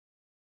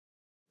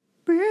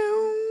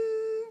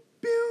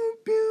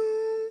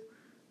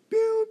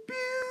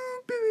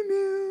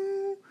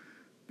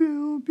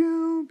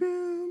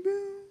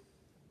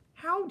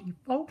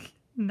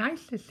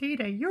nice to see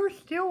that you're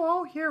still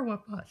all here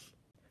with us.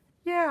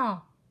 Yeah,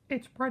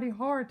 it's pretty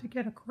hard to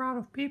get a crowd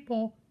of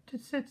people to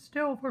sit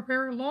still for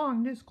very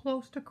long this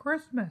close to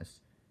Christmas.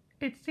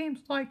 It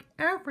seems like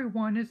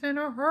everyone is in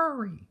a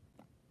hurry.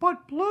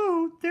 But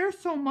Blue, there's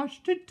so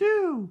much to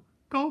do.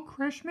 Go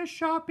Christmas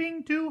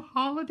shopping, do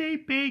holiday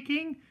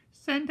baking,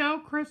 send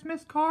out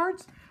Christmas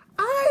cards.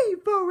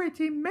 I've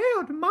already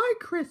mailed my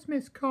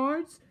Christmas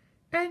cards,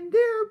 and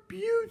they're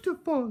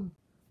beautiful.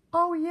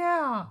 Oh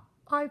yeah,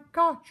 I've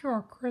got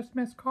your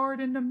Christmas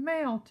card in the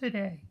mail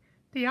today.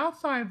 The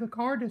outside of the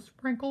card is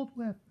sprinkled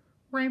with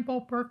rainbow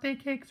birthday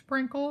cake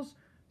sprinkles,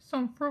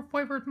 some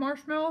fruit-flavored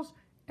marshmallows,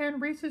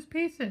 and Reese's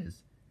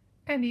Pieces.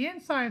 And the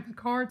inside of the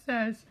card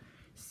says,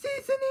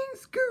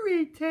 "Seasonings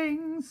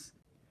greetings."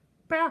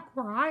 Back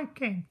where I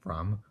came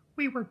from,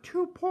 we were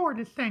too poor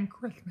to send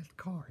Christmas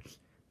cards,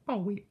 but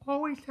we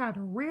always had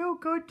a real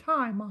good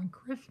time on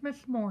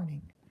Christmas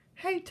morning.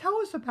 Hey, tell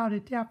us about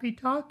it, Daffy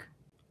Duck.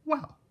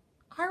 Well,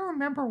 I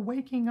remember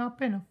waking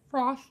up in a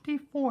frosty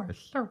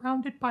forest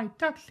surrounded by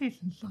duck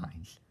season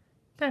signs.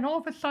 Then all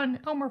of a sudden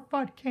Elmer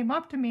Fudd came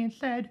up to me and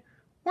said,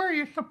 "Where are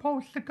you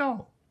supposed to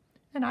go?"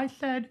 And I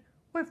said,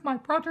 "With my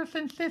brothers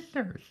and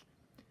sisters."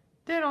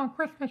 Then on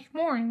Christmas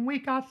morning we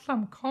got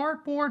some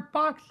cardboard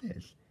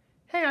boxes.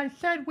 Hey, I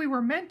said we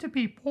were meant to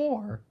be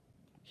poor.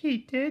 He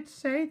did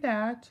say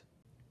that.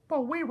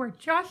 But we were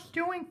just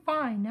doing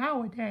fine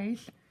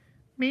nowadays.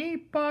 Me,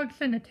 Bugs,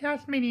 and the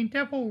Tasmanian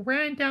Devil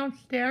ran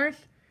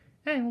downstairs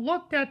and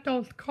looked at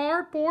those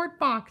cardboard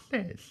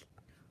boxes.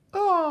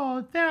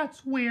 Oh,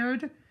 that's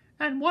weird.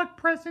 And what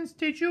presents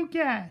did you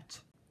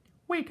get?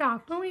 We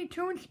got Looney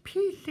Tunes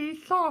PC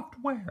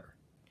software.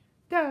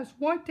 That's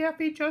what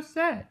Daffy just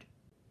said.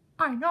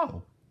 I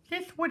know,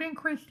 this would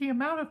increase the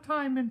amount of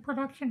time in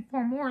production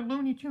for more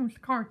Looney Tunes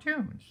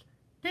cartoons.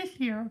 This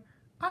year,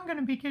 I'm going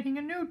to be getting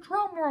a new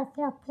drum roll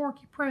for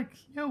Porky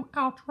Pig's new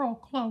outro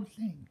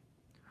closing.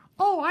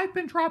 Oh, I've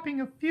been dropping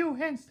a few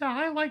hints that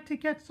I like to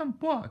get some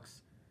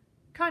books.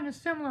 Kind of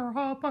similar,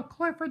 but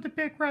Clifford the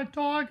Big Red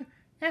Dog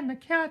and the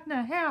Cat in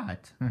the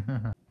Hat.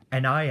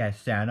 And I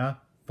asked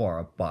Santa for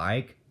a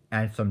bike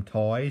and some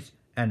toys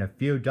and a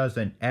few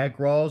dozen egg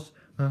rolls.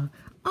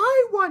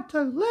 I want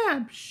a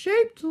lamp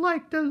shaped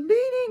like the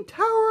Leaning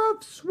Tower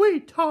of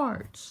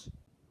Sweethearts.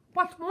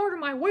 What's more to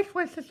my wish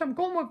list is some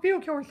Golden View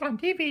Killers on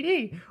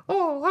DVD.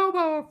 Oh, how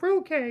about a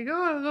fruitcake?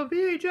 The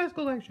VHS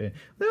collection.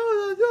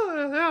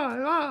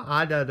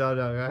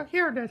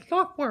 Here, the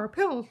software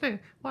pills.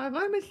 Well,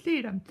 let me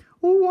see them.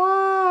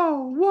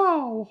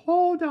 Whoa,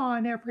 hold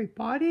on,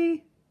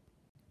 everybody.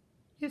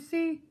 You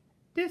see,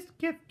 this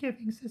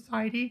gift-giving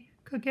society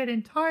could get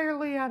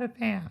entirely out of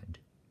hand.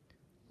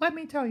 Let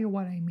me tell you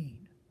what I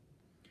mean.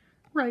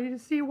 Ready to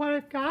see what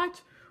I've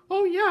got?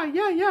 Oh,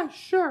 yeah,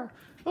 sure.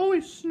 Oh,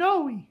 it's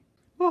snowy.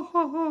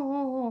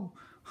 Oh.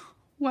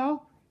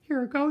 Well,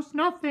 here goes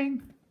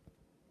nothing.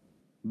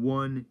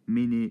 1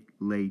 minute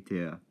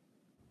later.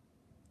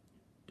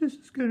 This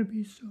is going to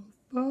be so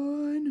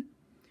fun.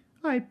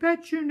 I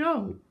bet you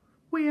know,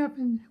 we have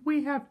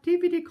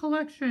DVD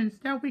collections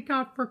that we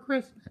got for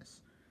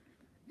Christmas.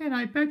 And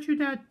I bet you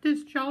that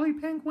this Jolly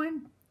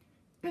Penguin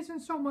isn't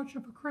so much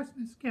of a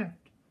Christmas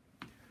gift.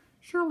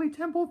 Shirley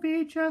Temple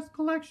VHS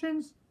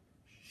collections,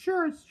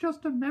 sure, it's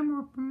just a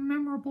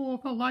memorable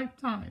of a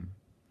lifetime.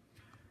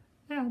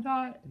 And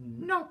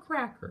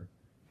Nutcracker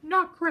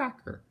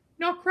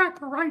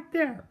right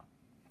there.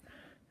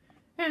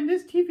 And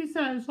this TV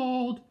set is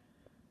old.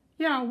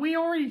 Yeah, we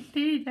already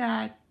see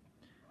that.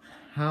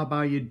 How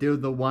about you do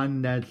the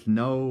one that's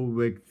no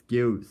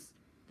excuse?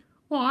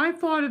 Well, I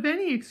thought of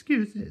any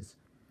excuses.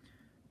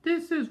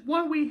 This is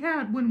what we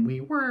had when we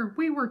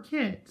were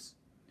kids.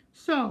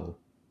 So,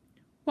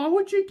 what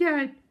would you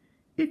get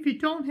if you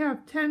don't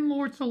have 10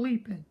 Lords A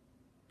Leapin?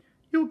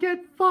 You'll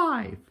get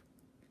 5.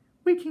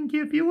 We can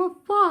give you a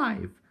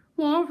 5.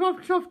 Well,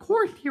 of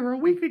course, hero,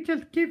 we could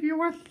just give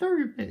you a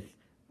service.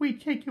 We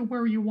take you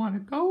where you want to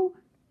go.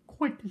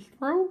 Quit this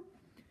throw.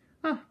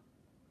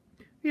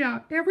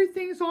 Yeah,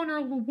 everything's on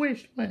our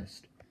wish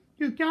list.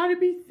 You gotta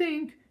be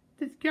thinking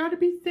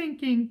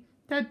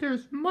that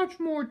there's much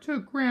more to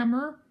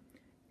grammar.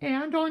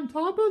 And on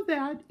top of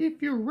that,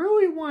 if you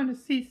really want to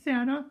see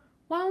Santa,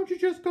 why don't you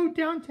just go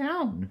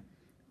downtown?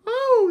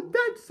 Oh,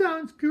 that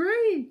sounds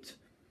great!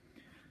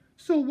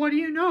 So what do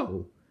you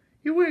know?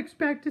 You would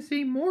expect to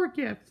see more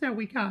gifts that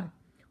we got.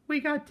 We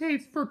got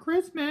tapes for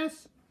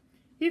Christmas.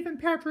 Even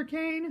Patrick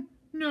Kane?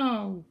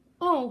 No.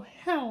 Oh,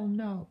 hell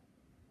no.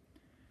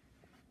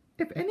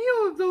 If any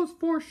of those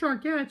 4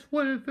 Sharkettes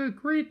would have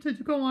agreed to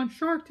go on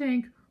Shark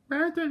Tank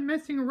rather than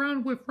messing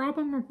around with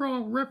Robin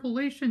McGraw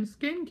Revelation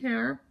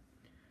skincare,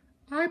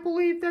 I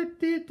believe that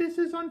this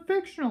is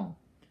unfictional.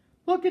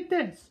 Look at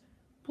this.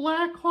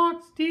 Black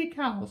Hawks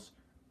decals.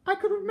 I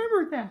could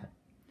remember that.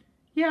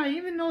 Yeah,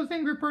 even those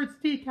Angry Birds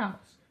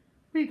decals.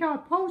 We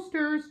got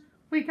posters.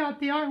 We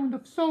got the island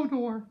of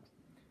Sodor.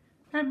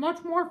 And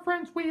much more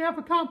friends we have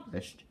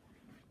accomplished.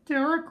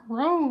 Derek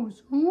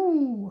Rose.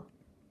 Ooh.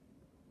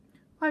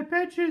 I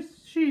bet you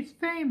she's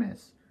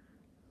famous.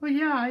 Well,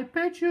 yeah, I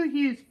bet you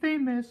he is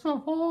famous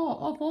of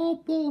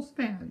all Bulls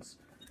fans.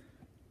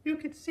 You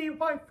can see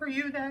why for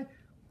you that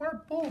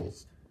we're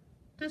Bulls.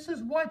 This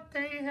is what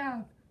they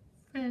have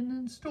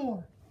in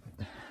store.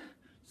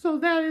 So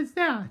that is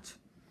that.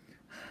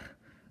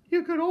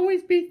 You could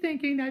always be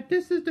thinking that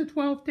this is the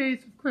 12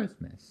 days of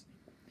Christmas.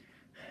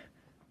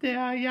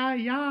 Yeah, yeah,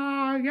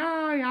 yeah,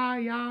 yeah, yeah,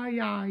 yeah,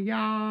 yeah,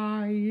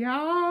 yeah,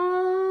 yeah.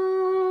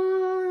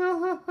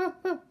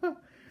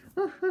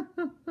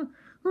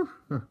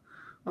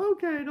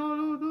 Okay,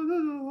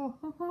 no.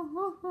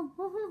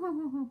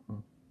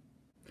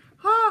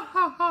 Ha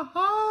ha ha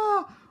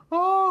ha!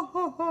 Oh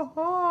ho ho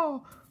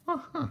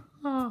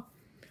ho!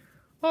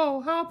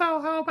 Oh, how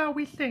about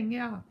we sing?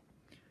 Yeah.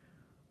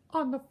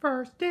 On the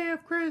first day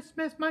of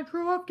Christmas, my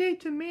true love gave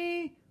to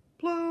me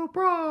blue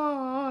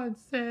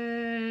Brunson.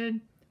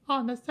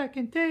 On the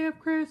second day of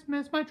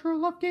Christmas, my true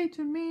love gave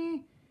to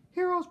me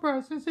heroes,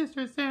 brothers and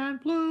sisters, and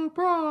blue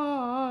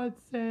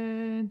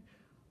Brunson.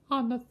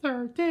 On the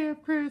third day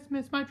of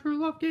Christmas, my true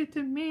love gave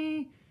to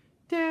me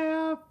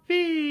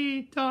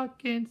Daffy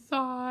duck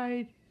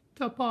inside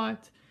the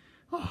butt.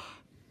 Oh.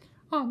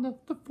 On the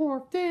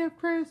fourth day of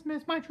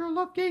Christmas, my true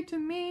love gave to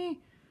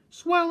me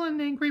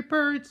swelling angry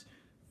birds,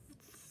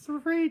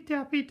 3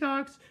 Daffy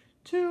ducks,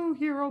 2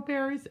 hero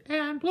berries,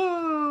 and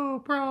blue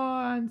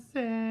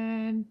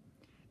Brunson.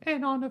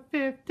 And on the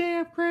fifth day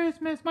of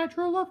Christmas, my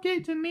true love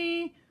gave to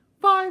me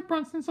 5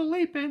 Brunsons a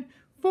leapin',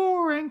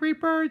 4 angry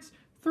birds,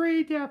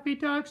 3 Daffy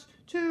ducks,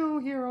 2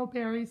 hero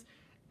berries,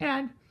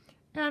 and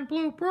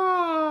blue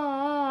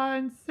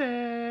Brunson.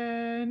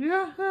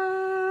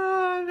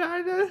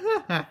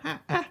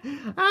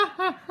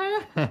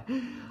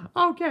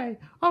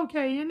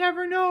 Okay, you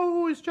never know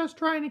who is just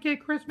trying to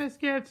get Christmas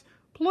gifts.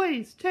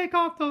 Please take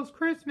off those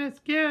Christmas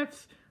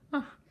gifts.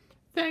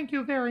 Thank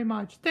you very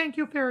much.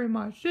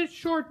 It's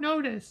short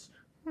notice.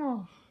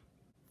 Oh,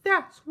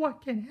 that's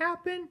what can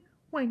happen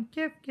when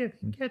gift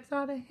giving gets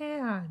out of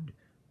hand.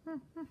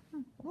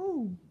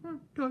 Oh,